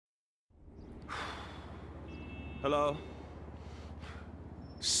Hello?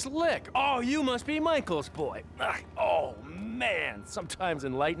 Slick! Oh, you must be Michael's boy. Oh, man. Sometimes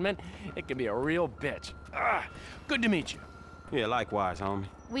enlightenment, it can be a real bitch. Good to meet you. Yeah, likewise, homie.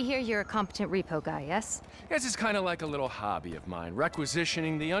 We hear you're a competent repo guy, yes? Yes, it's kind of like a little hobby of mine,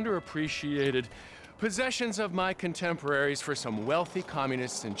 requisitioning the underappreciated possessions of my contemporaries for some wealthy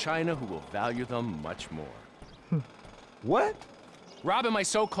communists in China who will value them much more. What? Robbing my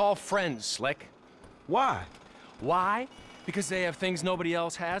so-called friends, Slick. Why? Why? Because they have things nobody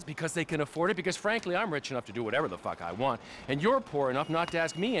else has, because they can afford it, because frankly, I'm rich enough to do whatever the fuck I want, and you're poor enough not to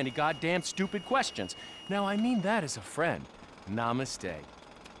ask me any goddamn stupid questions. Now, I mean that as a friend. Namaste.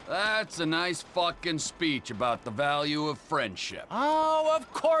 That's a nice fucking speech about the value of friendship. Oh,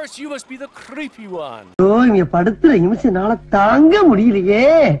 of course, you must be the creepy one. Oh, இங்க படுத்துற நிமிஷம்னால தாங்க முடியலையே.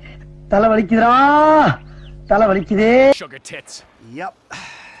 தலை வலிக்குதுடா. தலை வலிக்குதே. Sugar tits. Yep.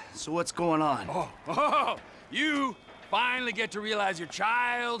 So what's going on? Oh, you finally get to realize your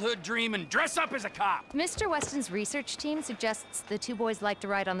childhood dream and dress up as a cop. Mr. Weston's research team suggests the two boys like to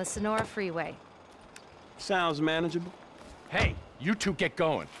ride on the Sonora Freeway. Sounds manageable. Hey, you two get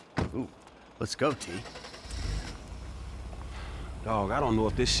going. Ooh, let's go, T. Dog, I don't know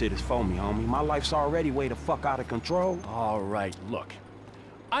if this shit is for me, homie. My life's already way the fuck out of control. All right, look.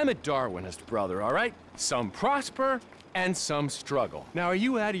 I'm a Darwinist, brother, all right? Some prosper and some struggle. Now, are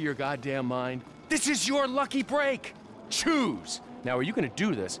you out of your goddamn mind? This is your lucky break. Choose. Now, are you gonna do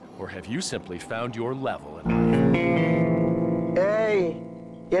this, or have you simply found your level in life? ஏய்,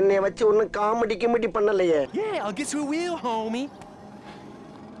 என்னை வச்சு ஒண்ணும் comedy கிமெடி பண்ணலையே. Yeah, I'll get you a wheel, homie.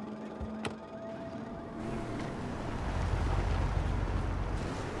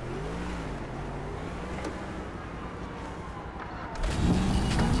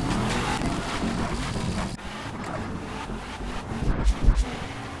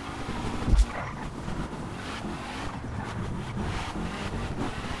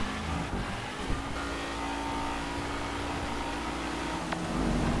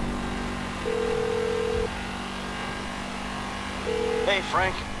 Hey,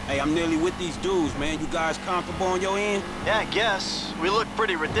 Frank. Hey, I'm nearly with these dudes, man. You guys comfortable on your end? Yeah, I guess. We look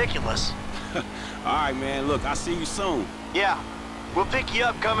pretty ridiculous. All right, man. Look, I'll see you soon. Yeah. We'll pick you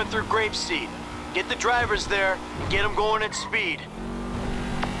up coming through Grapeseed. Get the drivers there and get them going at speed.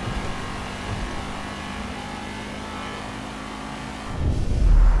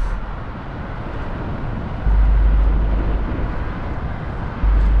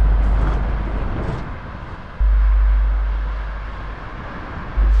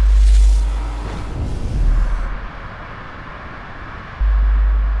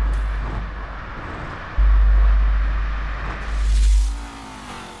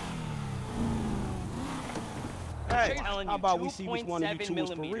 Hey, how about we see which one of you two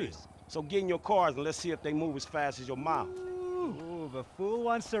is for real? So get in your cars and let's see if they move as fast as your mouth. Ooh, the fool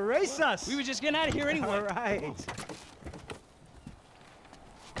wants to race us. We were just getting out of here anyway. All right.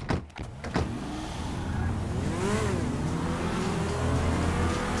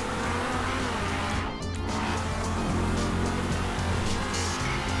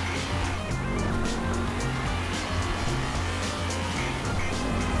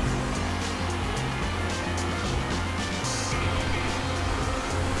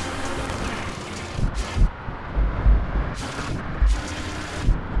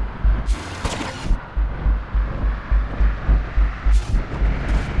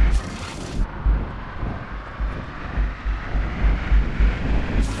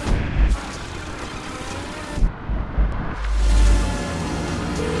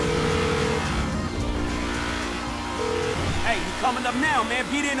 Coming up now, man.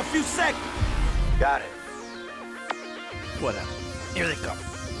 Be there in a few seconds. Got it. Whatever. Here they come.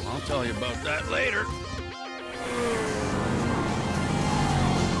 I'll tell you about that later.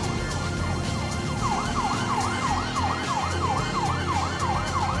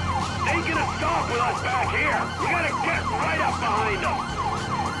 Ain't gonna stop with us back here. We gotta get right up behind them.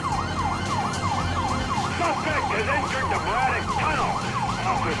 Suspect has entered the Braddock Tunnel.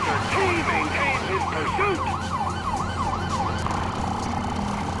 Officer T maintains his pursuit.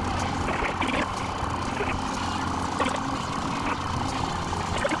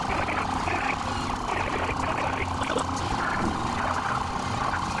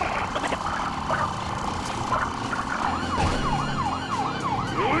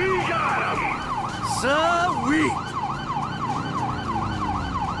 Sweet!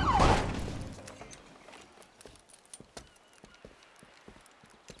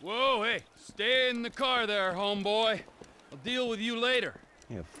 Whoa, hey, stay in the car there, homeboy. I'll deal with you later.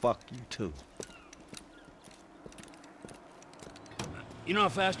 Yeah, fuck you too. You know how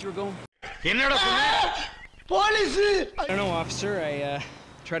fast you were going? Police! I don't know, officer. I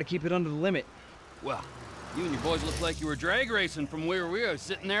try to keep it under the limit. Well, you and your boys look like you were drag racing from where we were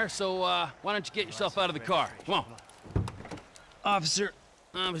sitting there, so why don't you get yourself out of the car? Come on. Officer,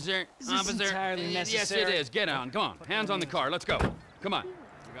 Officer, is this entirely necessary? Yes, it is. Get on. Come on. Hands on the car. Let's go. Come on.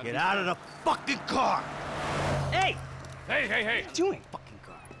 Get out of the fucking car! Hey! Hey! What are you doing? Fucking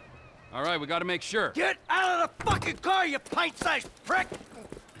car. All right, we got to make sure. Get out of the fucking car, you pint-sized prick!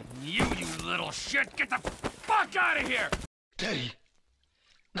 You little shit! Get the fuck out of here! சரி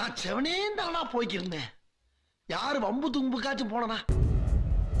நான் செவனேந்தானா போய்க்கிருந்தேன் யாரு வம்பு தும்புக்காச்சும் போனனா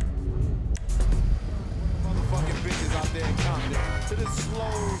Motherfucking bitches out there in Compton to this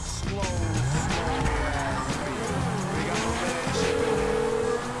slow ass beat. They got no bad shit.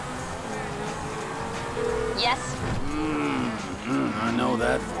 Yes? I know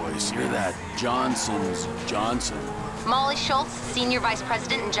that voice. You're that Johnson's Johnson. Molly Schultz, Senior Vice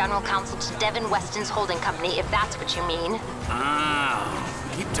President and General Counsel to Devin Weston's holding company, if that's what you mean. Ah,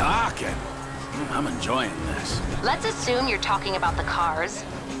 keep talking. I'm enjoying this. Let's assume you're talking about the cars.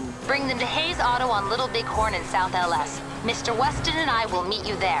 Bring them to Hayes Auto on Little Bighorn in South LS. Mr. Weston and I will meet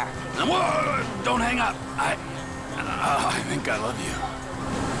you there. Whoa, don't hang up. I think I love you.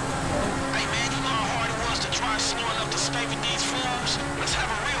 Hey man, you know how hard it was to try slowing up the speed with these fools? Let's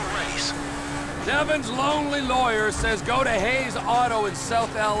have a real race. Devin's lonely lawyer says go to Hayes Auto in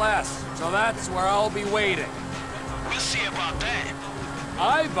South LS, so that's where I'll be waiting. We'll see about that.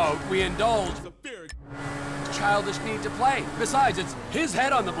 I vote we indulge the childish need to play. Besides, it's his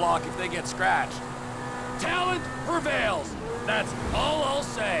head on the block if they get scratched. Talent prevails. That's all I'll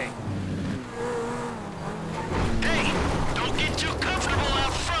say. Hey, don't get too comfortable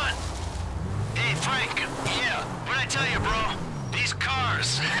out front. Hey, Frank. Yeah, what'd I tell you, bro? These cars.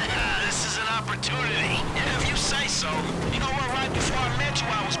 This is an opportunity. Yeah, if you say so. You know what? Right before I met you,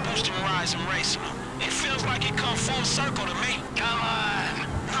 I was boosting rides and racing them. It feels like it come full circle to me. Come on.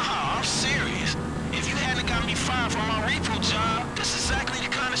 No, I'm serious. If you hadn't got me fired from my repo job, this is exactly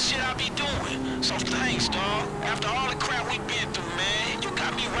the kind of shit I'll be doing. So thanks, dawg. After all the crap we've been through, man, you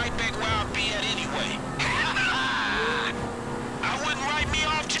got me right back where I'll be at anyway. I wouldn't write me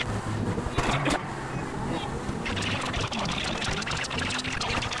off to...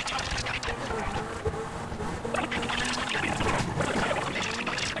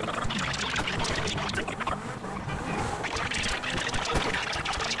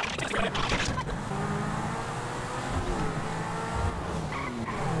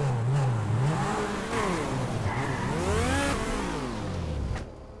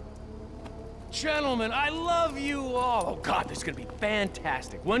 Gentlemen, I love you all. Oh, God, this is gonna be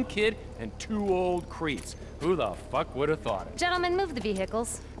fantastic. One kid and two old creeps. Who the fuck would have thought it? Gentlemen, move the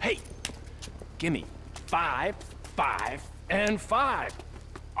vehicles. Hey, gimme 5, 5, and 5.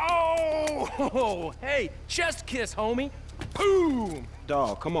 Oh, hey, chest kiss, homie. Boom!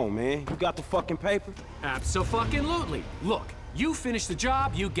 Dog, come on, man. You got the fucking paper? Abso-fucking-lutely. Look, you finish the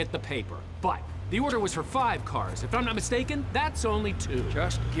job, you get the paper. But the order was for 5 cars. If I'm not mistaken, that's only 2.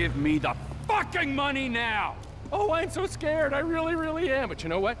 Just give me the fucking money now! Oh, I'm so scared. I really am. But you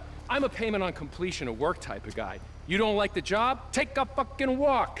know what? I'm a payment on completion of work type of guy. You don't like the job? Take a fucking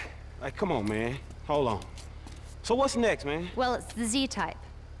walk. Hey, come on, man. Hold on. So what's next, man? Well, it's the Z-type.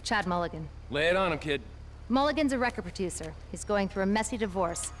 Chad Mulligan. Lay it on him, kid. Mulligan's a record producer. He's going through a messy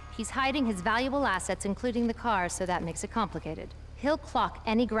divorce. He's hiding his valuable assets, including the car, so that makes it complicated. He'll clock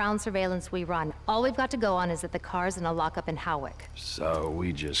any ground surveillance we run. All we've got to go on is that the car's in a lockup in Howick. So we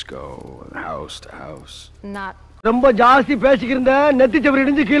just go house to house? Not... ரொம்ப ஜாஸ்தி பேசிக்கிருந்த நெத்தி சவரி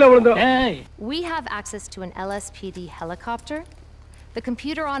இடிஞ்சு கீழே விழுந்துரும். We have access to an LSPD helicopter. The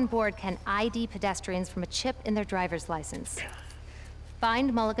computer on board can ID pedestrians from a chip in their driver's license. Find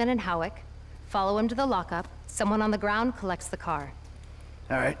Mulligan and Howick, follow him to the lockup. Someone on the ground collects the car.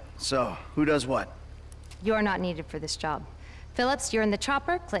 All right, so who does what? You're not needed for this job. Phillips, you're in the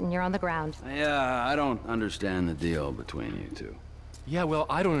chopper. Clinton, you're on the ground. Yeah, I don't understand the deal between you two. Yeah, well,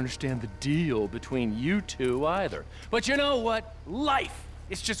 I don't understand the deal between you two either. But you know what? Life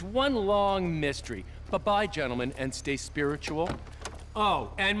is just one long mystery. Bye-bye, gentlemen, and stay spiritual. Oh,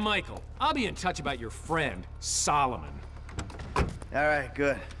 and Michael, I'll be in touch about your friend, Solomon. All right,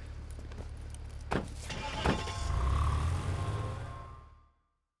 good.